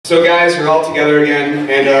So guys, we're all together again,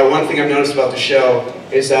 and one thing I've noticed about the show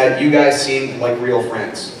is that you guys seem like real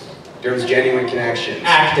friends. There was genuine connection.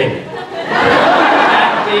 Acting.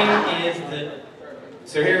 Acting is the...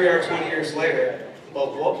 So here we are 20 years later,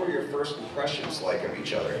 but what were your first impressions like of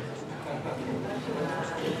each other?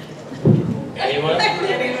 Anyone? I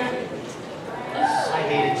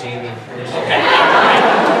hated Jamie. Okay.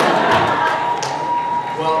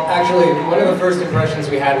 Well, actually, one of the first impressions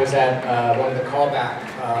we had was at one of the callback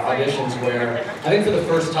auditions where I think for the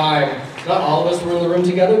first time, not all of us were in the room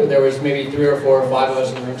together, but there was maybe 3 or 4 or 5 of us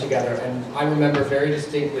in the room together. And I remember very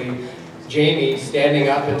distinctly Jamie standing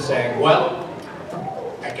up and saying, well,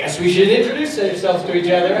 I guess we should introduce ourselves to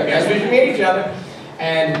each other. I guess we should meet each other.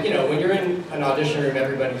 And, you know, when you're in an audition room,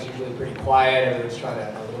 everybody's usually pretty quiet. Everyone's trying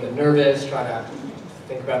to, a little bit nervous, trying to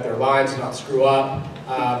think about their lines and not screw up.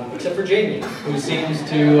 Except for Jamie, who seems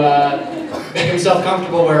to make himself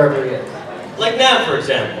comfortable wherever he is. Like now, for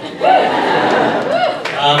example.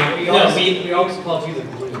 We always called you the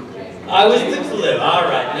glue. I was the glue. All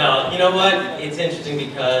right. No, you know what? It's interesting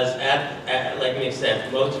because like Nick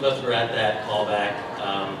said, most of us were at that callback,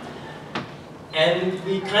 and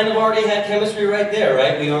we kind of already had chemistry right there,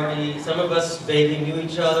 right? We already, some of us vaguely knew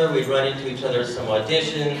each other. We'd run into each other at some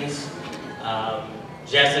auditions.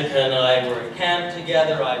 Jessica and I were at camp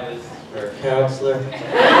together. I was her counselor.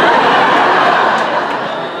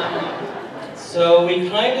 So we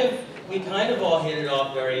kind of all hit it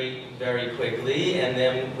off very, very quickly, and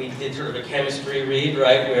then we did sort of a chemistry read,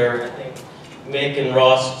 right, where I think Mick and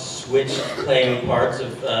Ross switched playing parts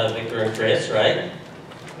of Victor and Chris, right?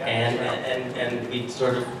 And we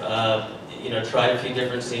sort of you know, tried a few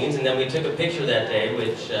different scenes, and then we took a picture that day,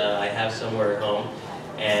 which I have somewhere at home.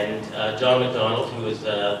 And John McDonald, who was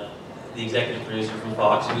the executive producer from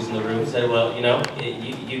Fox, who was in the room, said, well, you know,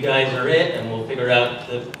 you guys are it, and we'll figure out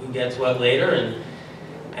who gets what later.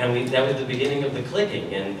 And that was the beginning of the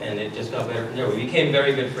clicking, and it just got better from there. We became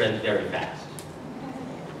very good friends very fast.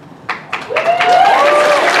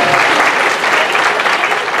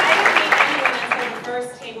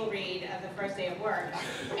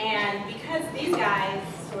 And because these guys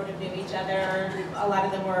sort of knew each other, a lot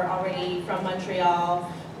of them were already from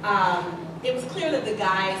Montreal, it was clear that the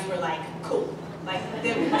guys were like, cool. Like,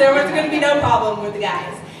 there was going to be no problem with the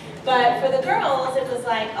guys. But for the girls, it was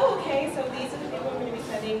like, oh, okay, so these are the people we're going to be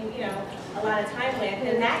spending, you know, a lot of time with.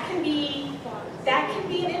 And that can be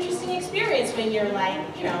an interesting experience when you're like,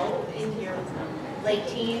 you know, in your late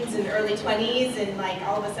teens and early 20s, and like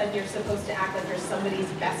all of a sudden you're supposed to act like you're somebody's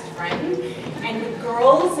best friend. And with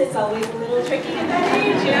girls, it's always a little tricky at that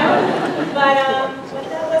age, you know? But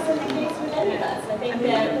that wasn't the case with any of us. I think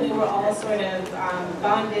that we were all sort of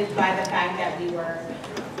bonded by the fact that we were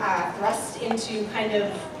thrust into kind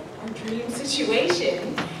of a dream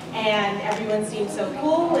situation, and everyone seemed so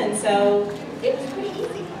cool, and so it was pretty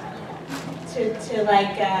easy to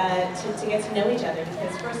get to know each other,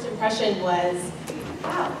 because first impression was,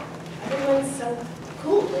 wow, everyone's so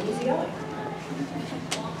cool and easygoing.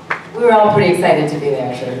 We were all pretty excited to be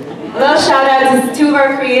there, actually. A little shout out to 2 of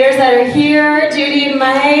our creators that are here, Judy and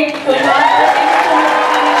Mike. Thank you so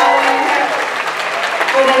much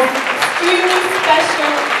for this extremely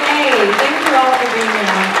special day. Thank you all for being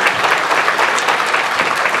here.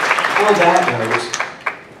 On that note,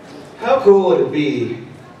 how cool would it be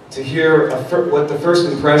to hear what the first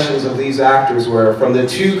impressions of these actors were from the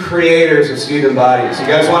 2 creators of Student Bodies? You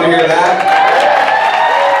guys want to hear that?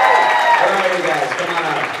 Where are you guys? Come on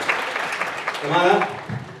up. Come on up.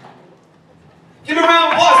 Give a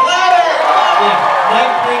round of applause, louder! Yeah,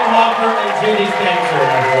 Mike Greenhopper and Judy Spencer,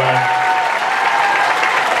 everyone.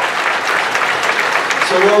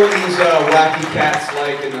 So what were these wacky cats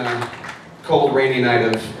like in a cold, rainy night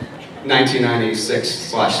of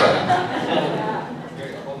 1996/7?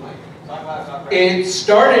 It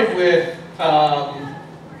started with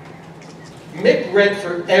Mick read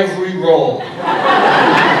for every role.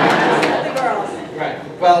 The girls. Right.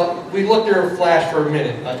 Well, we looked at her flash for a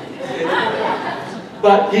minute,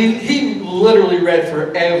 but he literally read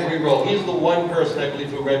for every role. He's the one person I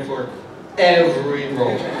believe who read for every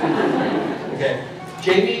role. Okay.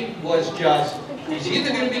 Jamie was just, he's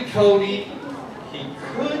either going to be Cody, he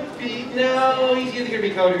could be, no, he's either going to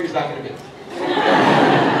be Cody or he's not going to be.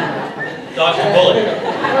 Dodge a bullet.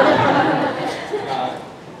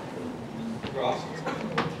 Ross?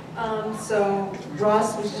 So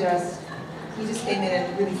Ross was he just came in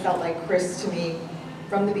and really felt like Chris to me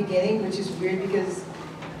from the beginning, which is weird because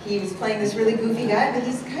he was playing this really goofy guy, but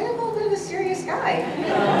he's kind of a little bit of a serious guy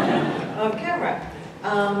on camera.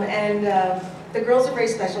 The girls are very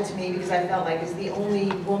special to me because I felt like as the only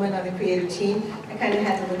woman on the creative team, I kind of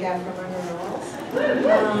had to look out for my girls.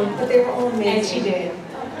 But they were all amazing. And she did.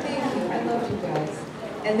 Thank you. I love you guys.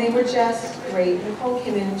 And they were just great. Nicole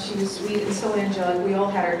came in, she was sweet and so angelic. We all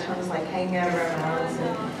had our tongues like hanging out of our mouths.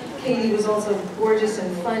 And Katie was also gorgeous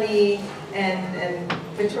and funny. And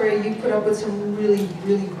Victoria, you put up with some really,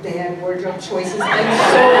 really bad wardrobe choices. I'm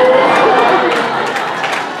so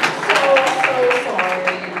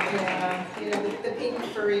sorry. Yeah, you know, the pink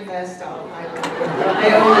furry vest, I owe you.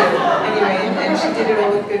 Anyway, and she did it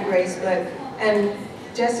all with good grace. And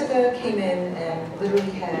Jessica came in and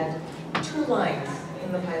literally had 2 lines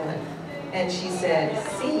in the pilot. And she said,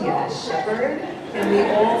 "See ya, shepherd." And we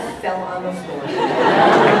all fell on the floor.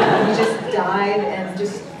 We just died and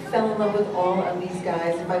just fell in love with all of these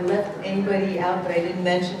guys. If I left anybody out that I didn't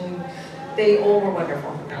mention, they all were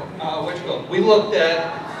wonderful. Now, we looked at,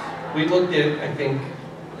 I think,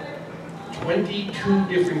 22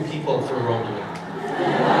 different people for Romeo.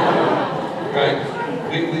 Right?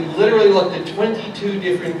 We literally looked at 22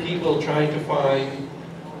 different people trying to find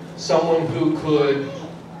someone who could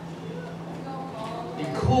be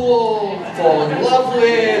cool, fall in love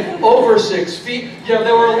with, over 6 feet. You know,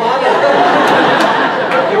 there were a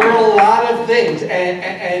lot of things,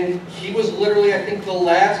 and he was literally, I think, the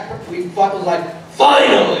last we thought was like,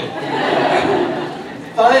 finally!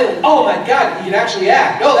 Finally! Oh my God, he could actually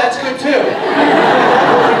act. Oh, that's good too.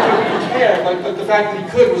 But the fact that he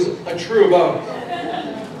could was a true bonus.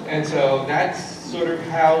 And so that's sort of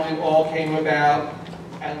how it all came about.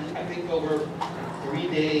 And I think over 3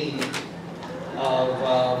 days of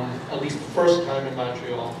at least the first time in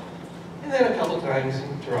Montreal, and then a couple times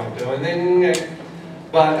in Toronto, and then,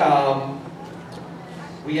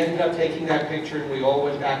 we ended up taking that picture, and we all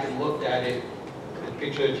went back and looked at it, the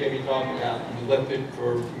picture that Jamie talked about, and we left it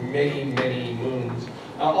for many, many moons.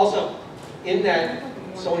 Also, in that,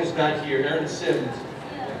 someone who's not here, Erin Sims,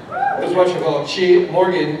 was watching about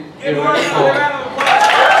Morgan, you know,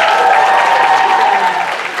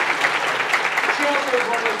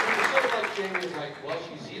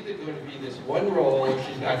 going to be this one role if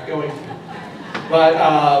she's not going to.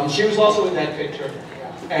 But she was also in that picture.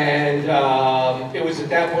 And it was at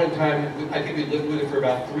that point in time, I think we lived with it for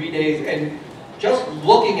about 3 days, and just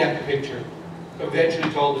looking at the picture eventually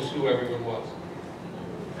told us who everyone was.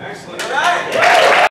 Excellent. All right.